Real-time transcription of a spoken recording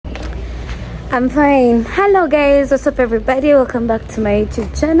I'm fine. Hello guys, what's up everybody? Welcome back to my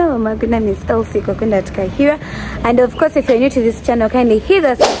YouTube channel. My good name is Elsie here, and of course if you're new to this channel, kindly hit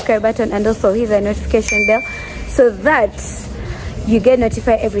the subscribe button and also hit the notification bell so that you get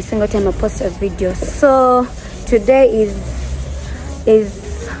notified every single time I post a video. So today is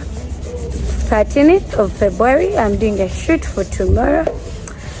 13th of February. I'm doing a shoot for tomorrow,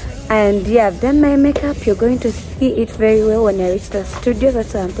 and yeah, I've done my makeup. You're going to see it very well when I reach the studio.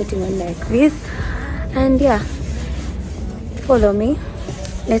 That's why I'm putting on like this. And yeah, follow me,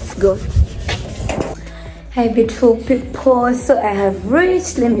 let's go. Hi beautiful people, so I have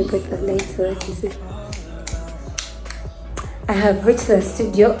reached, let me put the light so that you see. I have reached the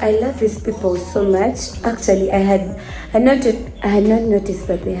studio. I love these people so much. Actually, I had not noticed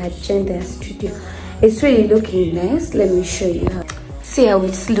that they had changed their studio. It's really looking nice. Let me show you how. See how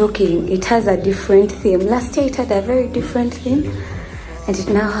it's looking. It has a different theme. Last year it had a very different theme, and it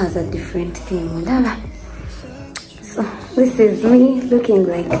now has a different theme. So this is me looking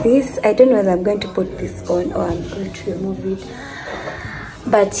like this. I don't know whether I'm going to put this on or I'm going to remove it,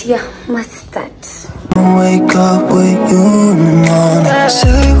 but yeah, let's start. Wake up with you in the morning.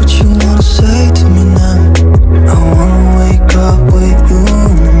 Say what you wanna say to me now. I wanna wake up with you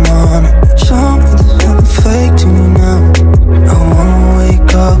in the morning. Show me there's nothing fake to me now. I wanna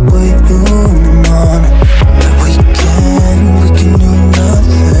wake up with you in the morning. Like we can do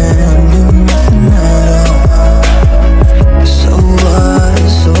nothing at all. So what,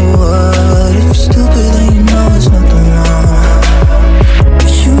 if you're stupid then you know it's nothing wrong.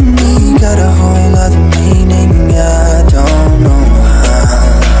 But you and me got a whole other meaning, I don't know how.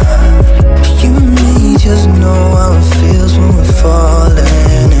 But you and me just know how it feels when we're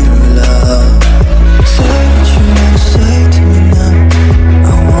falling in love. Say what you wanna say to me now.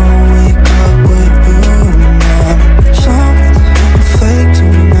 I wanna wake up with you in the morning. Show me there's nothing fake to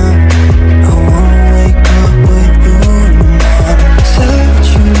me now. I wanna wake up with you in the morning. Say what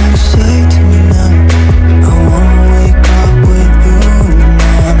you wanna say to me now. I wanna wake up with you in the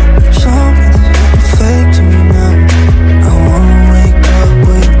morning. Show me there's nothing fake to me now. I wanna wake up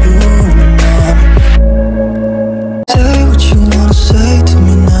with you in the morning. Say what you wanna say to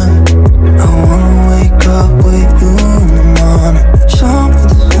me now. I wanna wake up with you in the morning. Show me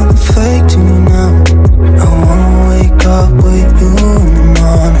there's nothing fake to me now. I wanna wake up with you in the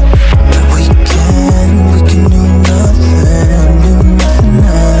morning. Like we can do nothing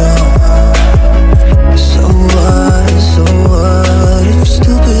at all. So what, if you're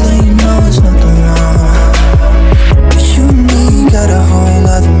stupid then you know it's nothing wrong. But you and me got a whole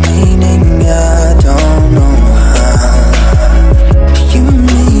other meaning, I don't know how. But you and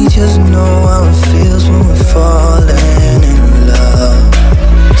me just know how it feels when we're falling in love.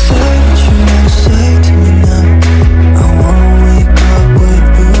 Say what you wanna say to me now. I wanna wake up with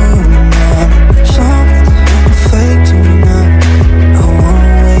you in the morning. Show me there's nothing fake to me now. I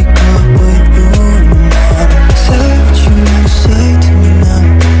wanna wake up with you in the morning. Say what you wanna say to me now.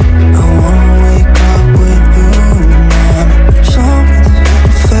 I wanna wake up with you in the morning. Show me there's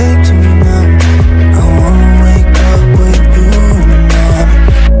nothing fake to me now. I wanna wake up with you in the morning.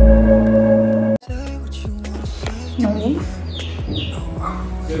 Say what you wanna say.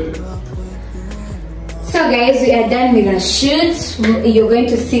 So guys, we are done with the shoot. You're going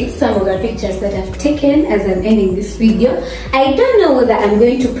to see some of the pictures that I've taken as I'm ending this video. I don't know whether I'm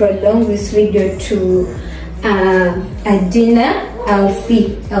going to prolong this video to a dinner. I'll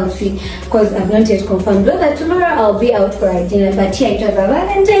see, because I've not yet confirmed whether tomorrow I'll be out for a dinner. But yeah, it was a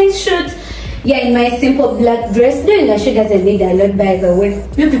Valentine's shoot. Yeah, in my simple black dress. Doing a shoot doesn't need a lot, by the way.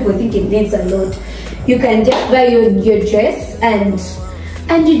 You people think it needs a lot. You can just buy your dress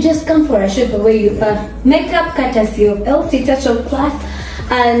and you just come for a shoot the way you are. Makeup courtesy of Elsie Touch of Class.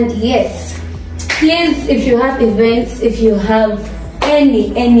 And yes, please, if you have events, if you have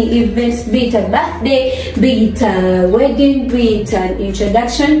any events, be it a birthday, be it a wedding, be it an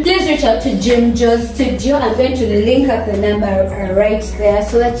introduction, please reach out to Jim Joe's studio. I'm going to link up the number right there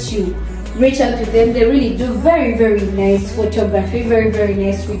so that you reach out to them. They really do very nice photography, very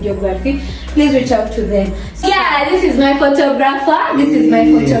nice videography. Please reach out to them. So yeah, this is my photographer.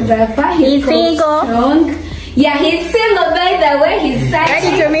 He's single. Strong. Yeah, he's single, by the way. He's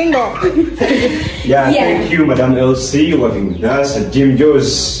ready to mingle. Yeah, thank you, Madam Elsie, working with us at Jim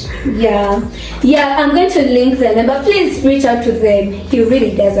Joe's. Yeah, I'm going to link the number. Please reach out to them. He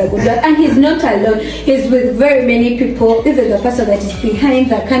really does a good job, and he's not alone. He's with very many people. Even the person that is behind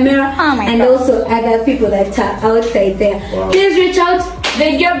the camera, and also other people that are outside there. Wow. Please reach out.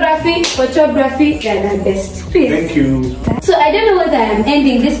 videography, photography, they are the best. Please. Thank you. So I don't know whether I'm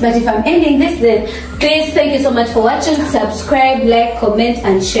ending this, but if I'm ending this, then please, thank you so much for watching. Subscribe, like, comment,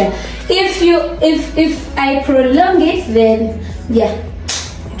 and share. If I prolong it, then yeah,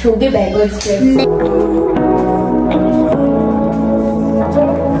 it will be by God's grace.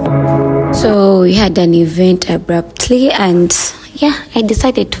 So we had an event abruptly, and yeah, I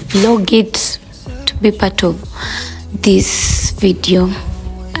decided to vlog it to be part of this video,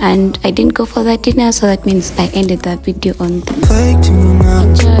 and I didn't go for that dinner, so that means I ended that video on the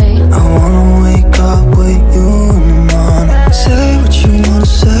enjoy. I wanna wake up with you in the morning. Say what you wanna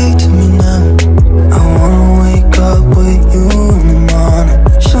say to me now. I wanna wake up with you in the morning.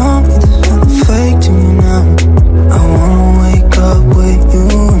 Show me there's nothing fake to me now. I wanna wake up with you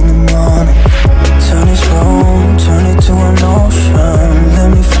in the morning. Turn this room, turn it to an ocean. Let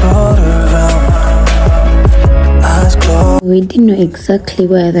me float around. We didn't know exactly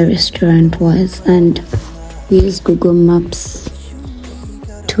where the restaurant was, and we used Google Maps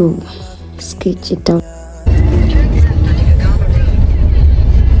to sketch it out.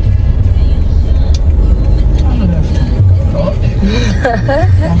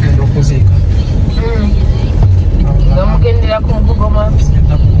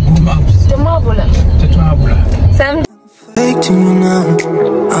 Fake to me now.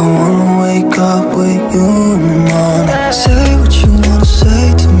 I wanna wake up with you in the morning. Say what you wanna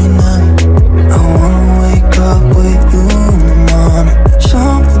say to me now. I wanna wake up with you in the morning.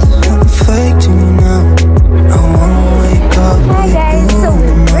 Show me there's nothing fake to me now. I wanna wake up with you in the morning. Hi guys, so we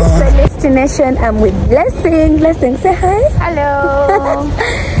reached the destination. I'm with Blessing. Blessing, say hi. Hello.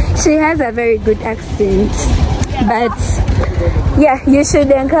 She has a very good accent, but yeah, you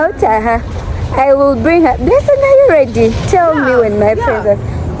should encounter her. I will bring her. Blessing, are you ready? Tell me when my friends are.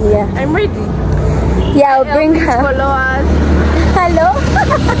 Yeah, I'm ready. yeah, I'll bring her. Followers. Hello.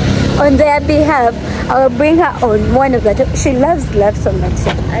 On their behalf, I'll bring her on one of the. She loves love so much.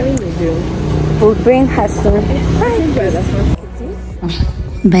 I really do. We'll bring her soon.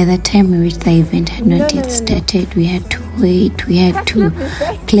 By the time we reached the event, had not yet started. We had to wait. We had to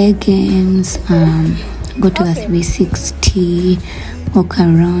play games. Go to the 360. Walk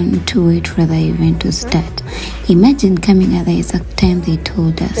around to wait for the event to start. Imagine coming at the exact time they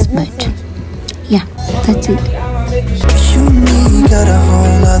told us, but yeah, that's it. You and me got a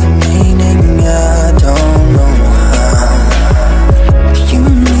whole other meaning, I don't know how. You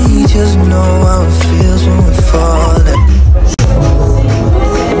and me just know how it feels when we fall.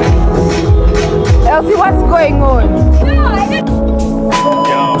 Elsie, what's going on?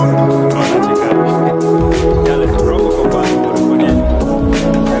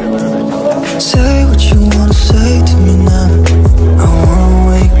 Say what you wanna say to me now. I wanna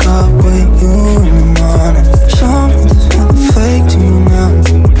wake up with you in the morning. Show me there's nothing fake to me now.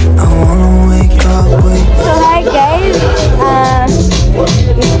 I wanna wake up with you. So hi guys,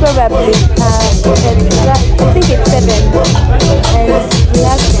 it's probably I think it's 7, and we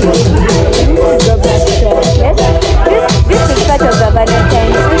have to go back to our place. This is part of the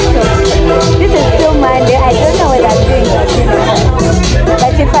Valentine'S. So this is still Monday. I don't know what I'm doing for dinner,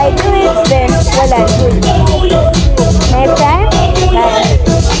 but if I do it, then well and good. Next time, bye.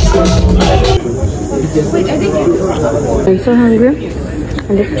 I'm so hungry.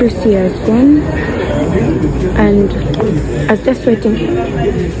 Electricity has gone, and I was just waiting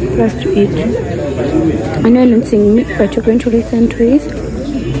for us to eat. I know I'm not seeing meat, but you're going to listen to it.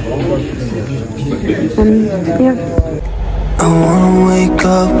 Yeah. I wanna wake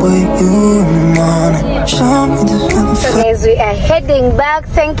up with you in the morning. Show me there's nothing So fake. guys, we are heading back.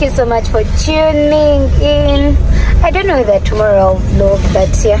 Thank you so much for tuning in. I don't know whether tomorrow I'll vlog,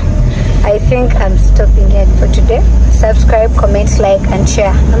 but yeah, I think I'm stopping here for today. Subscribe, comment, like, and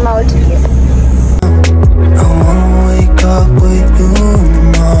share. I'm out. Yes. I wanna wake up with you in the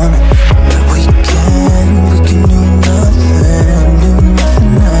morning. We can